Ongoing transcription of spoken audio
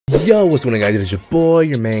Yo, what's going on, guys? It is your boy,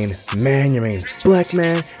 your main black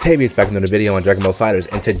man, Tavius, back with another video on Dragon Ball FighterZ,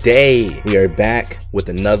 and today we are back with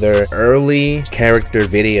another early character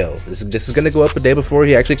video. This is gonna go up a day before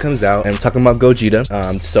he actually comes out, and I'm talking about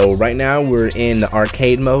Gogeta. So right now we're in the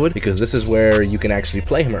arcade mode because this is where you can actually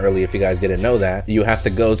play him early. If you guys didn't know that, you have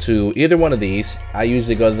to go to either one of these. I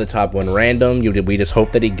usually go to the top one, random. We just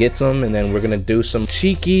hope that he gets them, and then we're gonna do some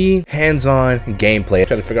cheeky hands-on gameplay.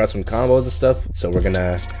 Try to figure out some combos and stuff. So we're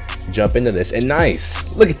gonna jump into this, and nice,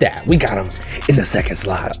 look at that, we got him in the second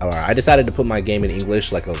slot. All right, I decided to put my game in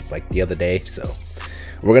English like the other day, so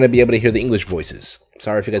we're gonna be able to hear the English voices.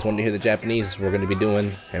 Sorry if you guys wanted to hear the Japanese. We're gonna be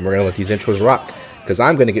doing, and we're gonna let these intros rock because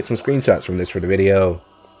I'm gonna get some screenshots from this for the video.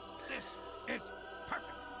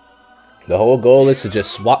 The whole goal is to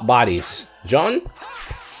just swap bodies. John,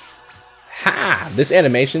 ha, this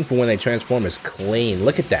animation for when they transform is clean.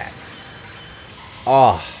 Look at that.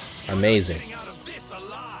 Oh, amazing.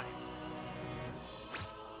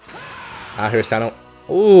 Out here, Sano.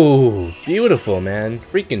 Ooh, beautiful, man.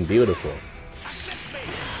 Freaking beautiful.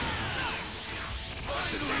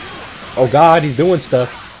 Oh God, he's doing stuff.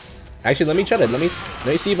 Actually, let me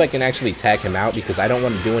see if I can actually tag him out because I don't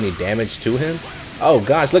want to do any damage to him. Oh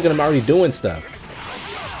gosh, look at him already doing stuff.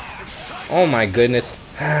 Oh my goodness.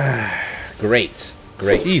 Great.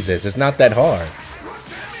 Jesus, it's not that hard.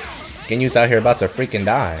 Genyu's out here about to freaking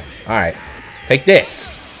die. Alright, take this.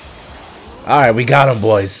 Alright, we got him,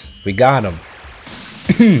 boys. We got him.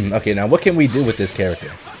 Okay, now what can we do with this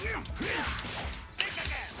character?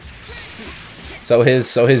 So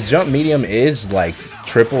his jump medium is like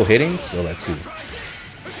triple hitting. So let's see.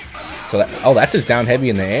 So that's his down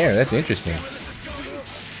heavy in the air. That's interesting.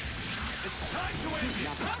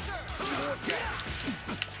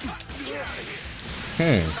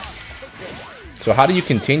 So how do you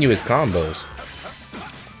continue his combos?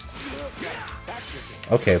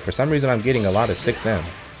 Okay, for some reason I'm getting a lot of 6M.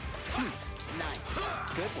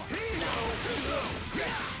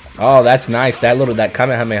 Oh, that's nice. That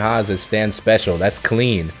Kamehameha is his stand special. That's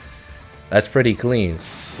clean. That's pretty clean.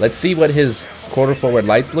 Let's see what his quarter forward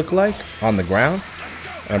lights look like on the ground.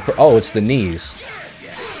 Oh, it's the knees.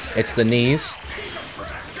 It's the knees.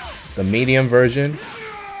 The medium version.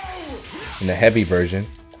 And the heavy version.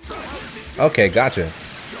 Okay, gotcha.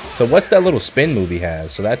 So what's that little spin move he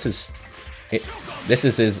has? So that's his... This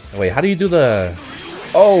is his... Wait, how do you do the...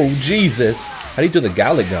 Oh, Jesus. How do you do the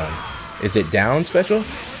Gallic gun? Is it down special?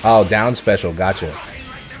 Oh, down special. Gotcha.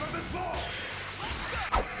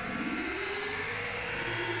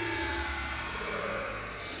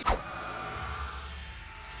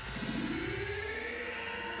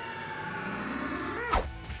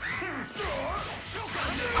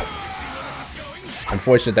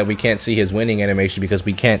 Unfortunate that we can't see his winning animation because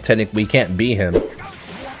we can't beat him.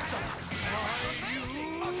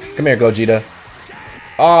 Come here, Gogeta.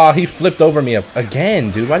 Oh, he flipped over me again,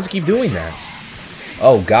 dude. Why does he keep doing that?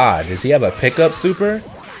 Oh God, does he have a pickup super?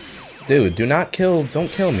 Dude, don't kill me. Don't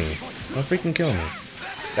freaking kill me.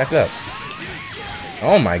 Back up.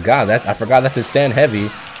 Oh my God, I forgot that's his stand heavy.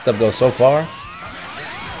 Stuff goes so far.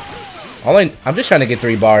 I'm just trying to get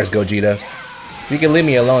 3 bars, Gogeta. If you can leave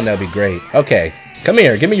me alone, that'd be great. Okay, come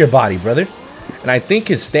here, give me your body, brother. And I think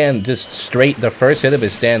his stand just straight, the first hit of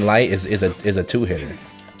his stand light is a 2-hitter.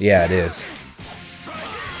 Yeah, it is.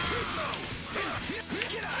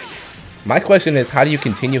 My question is, how do you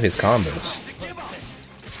continue his combos?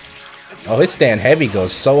 Oh, his stand heavy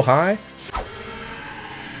goes so high.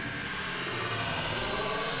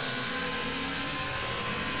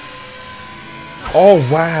 Oh,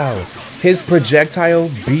 wow. His projectile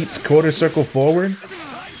beats quarter circle forward.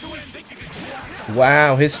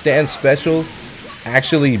 Wow, his stand special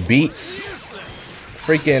actually beats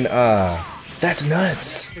freaking, that's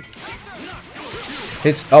nuts.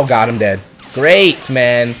 Oh God, I'm dead. Great,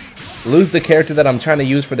 man. Lose the character that I'm trying to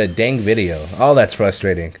use for the dang video. Oh, that's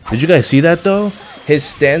frustrating. Did you guys see that though? His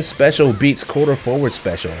stand special beats quarter forward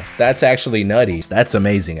special. That's actually nutty. That's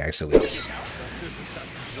amazing, actually.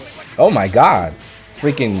 Oh my God.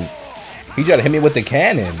 Freaking, he tried to hit me with the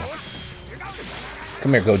cannon.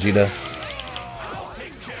 Come here, Gogeta.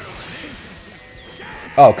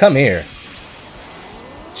 Oh, come here.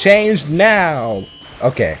 Changed now.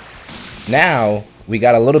 Okay. Now we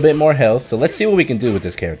got a little bit more health, so let's see what we can do with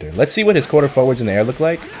this character. Let's see what his quarter forwards in the air look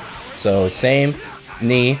like. So same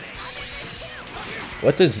knee.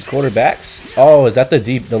 What's his quarterbacks? Oh, is that the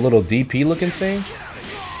little DP looking thing?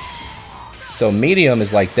 So medium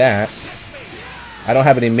is like that. I don't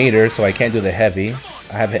have any meter, so I can't do the heavy.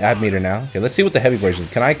 I have meter now. Okay, let's see what the heavy version.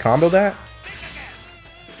 Can I combo that?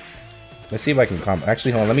 Let's see if I can combo.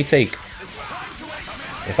 Actually, hold on. Let me take.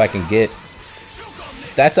 If I can get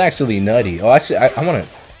That's actually nutty. Oh, actually, I want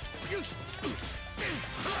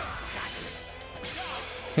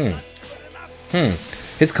to...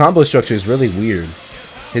 His combo structure is really weird.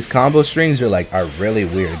 His combo strings are really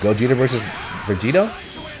weird. Gogeta versus Vegito?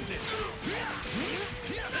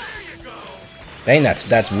 Dang,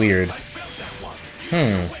 that's weird.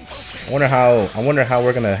 I wonder how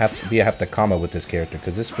we're gonna have to combo with this character,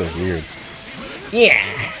 because this feels weird. Yeah.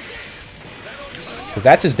 Because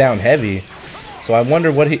that's his down heavy. So I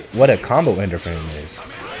wonder what a combo ender for him is.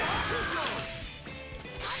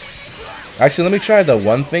 Actually, let me try the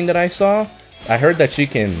one thing that I saw. I heard that you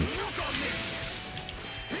can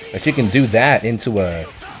do that into a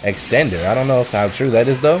extender. I don't know how true that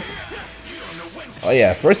is though. Oh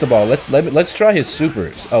yeah, first of all, let's try his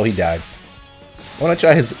supers. Oh, he died. I want to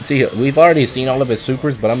try his. See, we've already seen all of his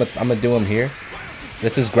supers, but I'm gonna do them here.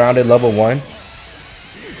 This is grounded level 1.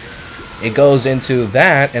 It goes into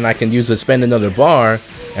that, and I can use to spend another bar,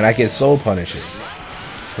 and I get Soul Punisher.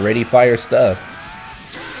 Pretty fire stuff.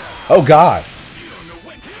 Oh god.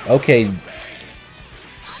 Okay.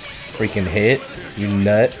 Freaking hit, you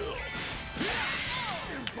nut.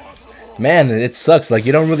 Man, it sucks. Like,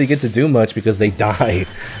 you don't really get to do much because they die.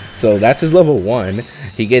 So that's his level 1.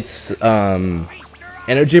 He gets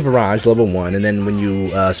Energy Barrage level 1, and then when you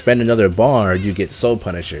spend another bar, you get Soul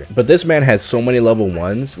Punisher. But this man has so many level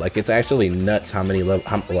 1s. Like, it's actually nuts how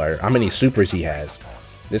many supers he has.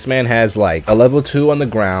 This man has like a level 2 on the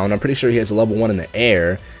ground. I'm pretty sure he has a level 1 in the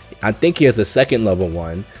air. I think he has a second level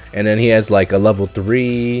 1, and then he has like a level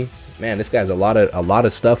 3. Man, this guy's a lot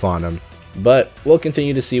of stuff on him. But we'll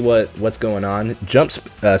continue to see what's going on.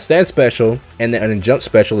 Stand special, and then jump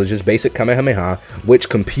special is just basic Kamehameha, which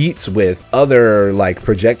competes with other like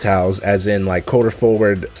projectiles, as in like quarter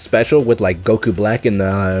forward special with like Goku Black in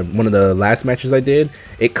the one of the last matches I did.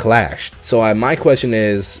 It clashed. So my question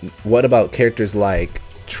is, what about characters like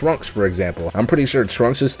Trunks, for example? I'm pretty sure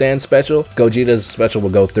Trunks' stand special, Gogeta's special will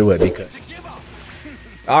go through it because...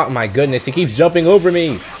 Oh my goodness, he keeps jumping over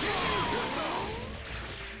me!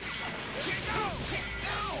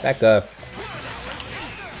 Back up.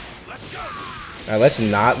 Alright, let's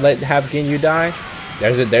not have Ginyu die.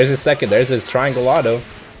 There's his triangle auto.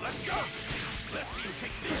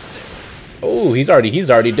 Oh, he's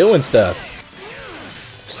already doing stuff.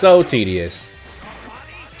 So tedious.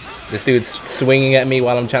 This dude's swinging at me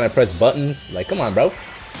while I'm trying to press buttons. Like, come on, bro.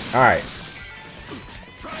 Alright.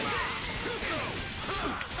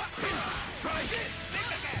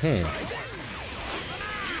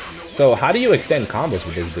 So how do you extend combos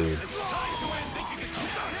with this dude?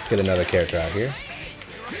 Let's get another character out here.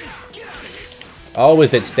 Oh,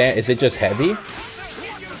 is it just heavy?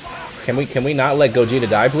 Can we not let Gogeta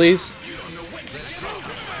die, please?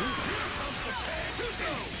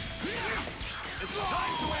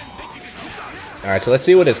 Alright, so let's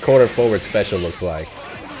see what his quarter forward special looks like.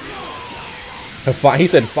 He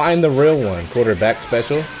said find the real one. Quarterback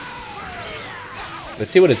special. Let's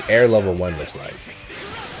see what his air level 1 looks like.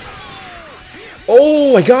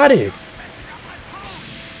 Oh, I got it!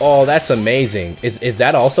 Oh, that's amazing. Is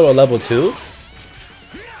that also a level 2?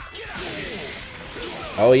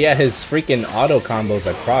 Oh yeah, his freaking auto combos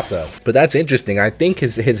are cross up. But that's interesting. I think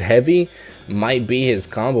his heavy might be his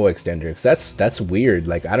combo extender, because that's weird.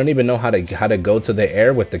 Like, I don't even know how to go to the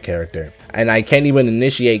air with the character, and I can't even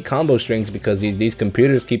initiate combo strings because these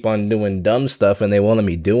computers keep on doing dumb stuff and they won't let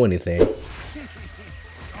me do anything.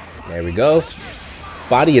 There we go.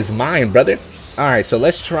 Body is mine, brother. All right, so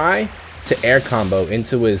let's try to air combo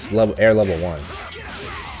into his air level 1.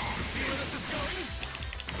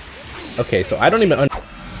 Okay, so I don't even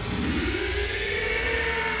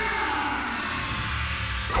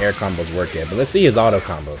air combos work yet, but let's see his auto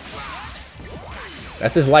combo.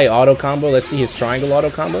 That's his light auto combo. Let's see his triangle auto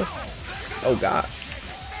combo. Oh god.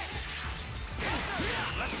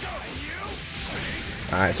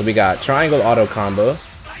 Alright, so we got triangle auto combo.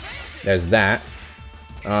 There's that.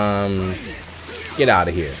 Get out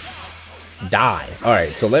of here. Die.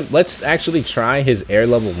 Alright, so let's actually try his air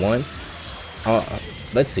level 1.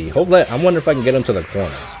 Let's see. Hopefully, I wonder if I can get him to the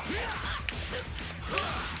corner.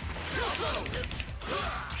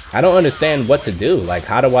 I don't understand what to do. Like,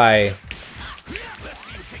 how do I...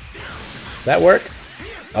 Does that work?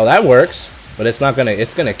 Oh, that works. But it's not gonna...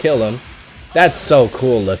 It's gonna kill him. That's so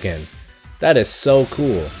cool looking. That is so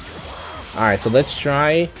cool. Alright, so let's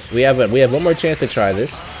try... We have one more chance to try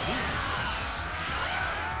this.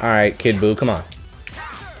 Alright, Kid Buu, come on.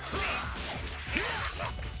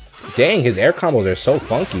 Dang, his air combos are so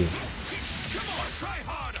funky.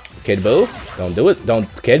 Kid Buu, don't do it. Don't...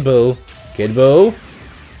 Kid Buu. Kid Buu.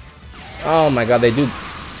 Oh my god, they do...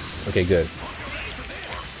 Okay, good.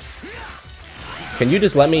 Can you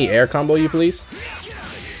just let me air combo you, please?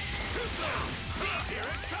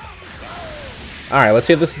 Alright, let's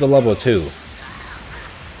see if this is a level 2.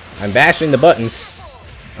 I'm bashing the buttons.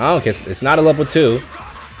 Oh, okay, it's not a level 2.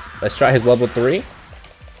 Let's try his level 3.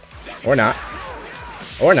 Or not.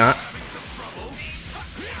 Or not.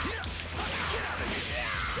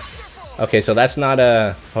 Okay, so that's not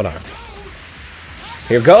a... Hold on.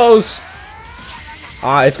 Here goes!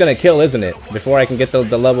 Ah, it's gonna kill, isn't it? Before I can get the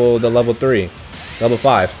level 3. Level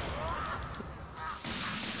 5.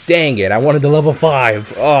 Dang it, I wanted the level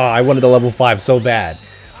 5. Oh, I wanted the level 5 so bad.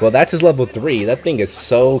 Well, that's his level 3. That thing is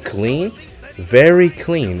so clean. Very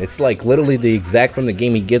clean. It's like literally the exact from the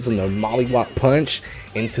game. He gives him the mollywop punch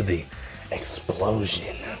into the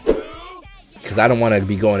explosion. Because I don't want to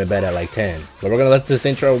be going to bed at like 10. But we're going to let this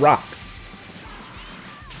intro rock.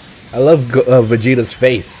 I love Vegeta's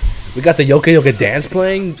face. We got the Yoka Yoka dance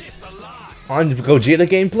playing on Gogeta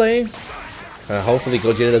gameplay. Hopefully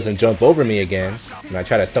Gogeta doesn't jump over me again. And I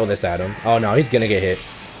try to throw this at him. Oh no, he's gonna get hit.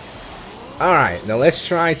 Alright, now let's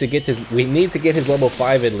try to get this. We need to get his level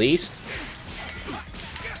 5 at least.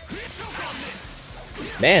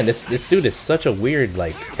 Man, this dude is such a weird,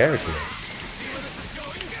 like, character.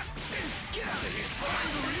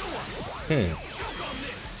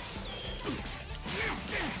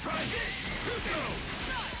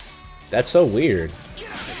 That's so weird.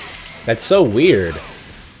 That's so weird.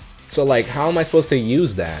 So, like, how am I supposed to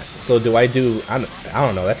use that? So, do I do... I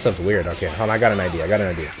don't know. That stuff's weird. Okay, hold on. I got an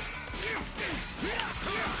idea.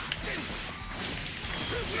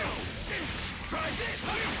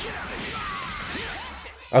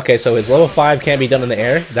 Okay, so his level 5 can't be done in the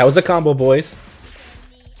air. That was a combo, boys.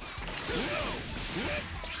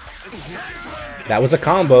 That was a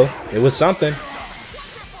combo. It was something.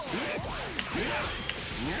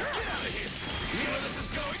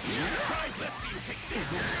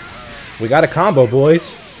 We got a combo,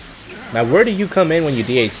 boys. Now, where do you come in when you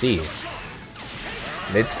DAC?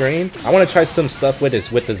 Mid-screen? I want to try some stuff with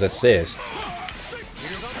his assist.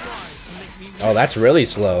 Oh, that's really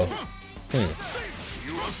slow.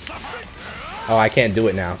 Oh, I can't do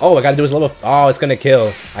it now. Oh, I gotta do his level... Oh, it's gonna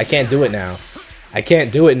kill. I can't do it now. I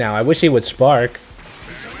can't do it now. I wish he would spark.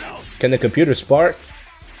 Can the computer spark?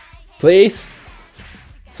 Please?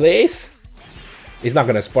 Please? He's not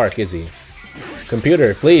gonna spark, is he?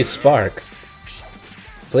 Computer, please spark.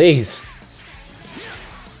 Please.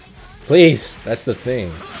 Please. That's the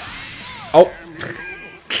thing. Oh.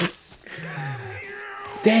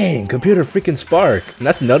 Dang, computer freaking spark. And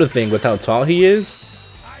that's another thing with how tall he is.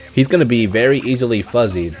 He's going to be very easily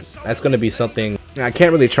fuzzied. That's going to be something I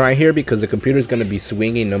can't really try here because the computer's going to be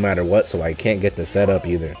swinging no matter what, so I can't get the setup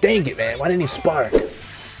either. Dang it, man. Why didn't he spark?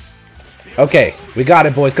 Okay, we got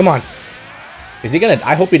it, boys. Come on. Is he gonna...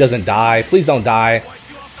 I hope he doesn't die. Please don't die.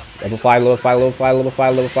 Level 5, level 5, level 5, level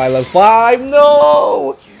 5, level 5, level 5.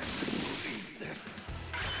 No!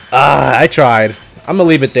 I tried. I'm gonna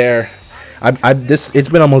leave it there. It's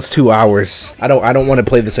been almost 2 hours. I don't want to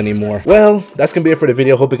play this anymore. Well, that's gonna be it for the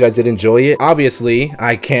video. Hope you guys did enjoy it. Obviously,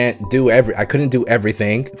 I couldn't do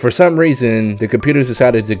everything. For some reason, the computers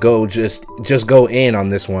decided to go just go in on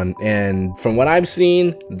this one. And from what I've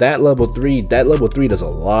seen, that level 3 does a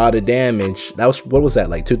lot of damage. That was, what was that,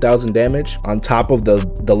 like 2,000 damage on top of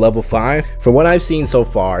the level 5? From what I've seen so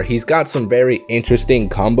far, he's got some very interesting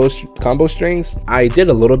combo strings. I did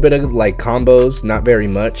a little bit of like combos, not very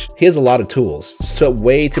much. He has a lot of tools, so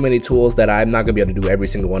way too many tools that I'm not gonna be able to do every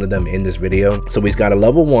single one of them in this video. So he's got a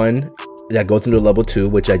level 1 that goes into a level 2,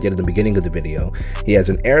 which I did at the beginning of the video. He has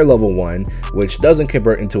an air level 1, which doesn't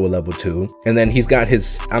convert into a level 2. And then he's got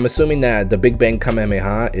his, I'm assuming that the Big Bang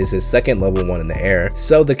Kamehameha is his second level 1 in the air.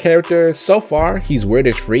 So the character, so far, he's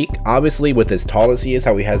weirdish freak. Obviously, with as tall as he is,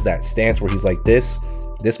 how he has that stance where he's like this.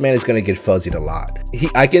 This man is going to get fuzzied a lot.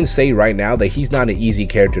 I can say right now that he's not an easy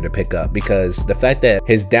character to pick up because the fact that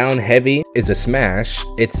his down heavy is a smash,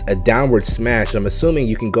 it's a downward smash. I'm assuming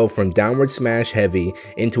you can go from downward smash heavy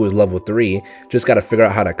into his level 3. Just got to figure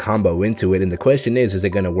out how to combo into it. And the question is it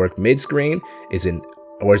going to work mid-screen?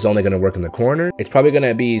 Or is it only going to work in the corner? It's probably going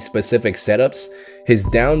to be specific setups. His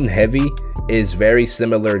down heavy is very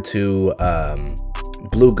similar to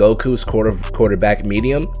Blue Goku's quarterback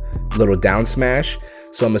medium, little down smash.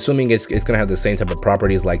 So I'm assuming it's gonna have the same type of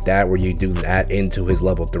properties like that, where you do that into his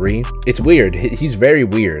level 3. It's weird. He's very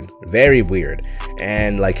weird,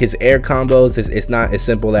 and like his air combos, it's not as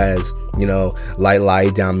simple as, you know,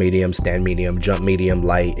 light, down medium, stand medium, jump medium,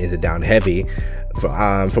 light into down heavy.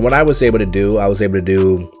 From what I was able to do,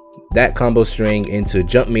 that combo string into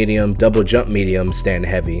jump medium, double jump medium, stand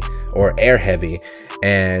heavy, or air heavy,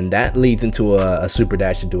 and that leads into a super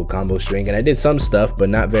dash into a combo string. And I did some stuff, but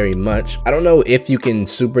not very much. I don't know if you can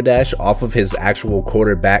super dash off of his actual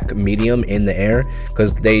quarterback medium in the air,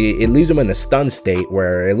 because it leaves him in a stun state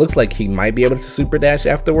where it looks like he might be able to super dash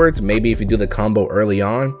afterwards, maybe if you do the combo early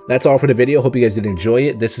on. That's all for the video. Hope you guys did enjoy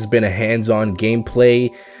it. This has been a hands-on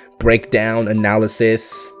gameplay breakdown,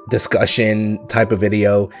 analysis, discussion type of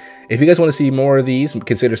video. If you guys want to see more of these,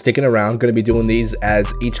 consider sticking around. I'm going to be doing these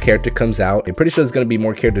as each character comes out. I'm pretty sure there's going to be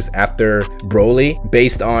more characters after Broly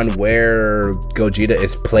based on where Gogeta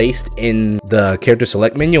is placed in the character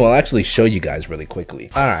select menu. I'll actually show you guys really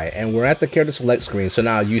quickly. All right, and we're at the character select screen. So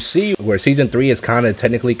now you see where season 3 is kind of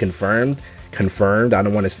technically confirmed. I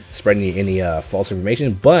don't want to spread any false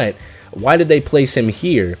information, but why did they place him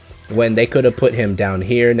here when they could have put him down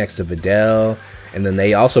here next to Videl, and then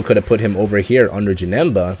they also could have put him over here under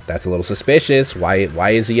Janemba? That's a little suspicious. Why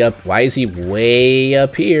is he up? Why is he way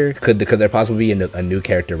up here? Could there possibly be a new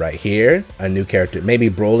character right here? A new character, maybe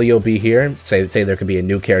Broly will be here. Say there could be a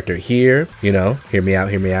new character here. You know, hear me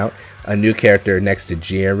out. A new character next to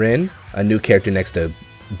Jiren. A new character next to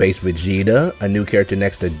base Vegeta. A new character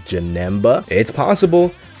next to Janemba. It's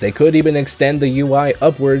possible. They could even extend the UI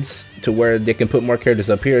upwards to where they can put more characters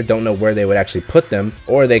up here. Don't know where they would actually put them,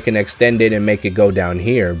 or they can extend it and make it go down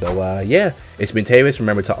here. But yeah, it's been Tavius.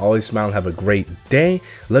 Remember to always smile and have a great day.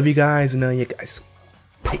 Love you guys, and you guys,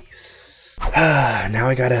 peace. Now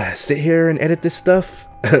I gotta sit here and edit this stuff.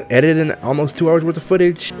 Edit in almost 2 hours worth of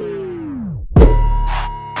footage.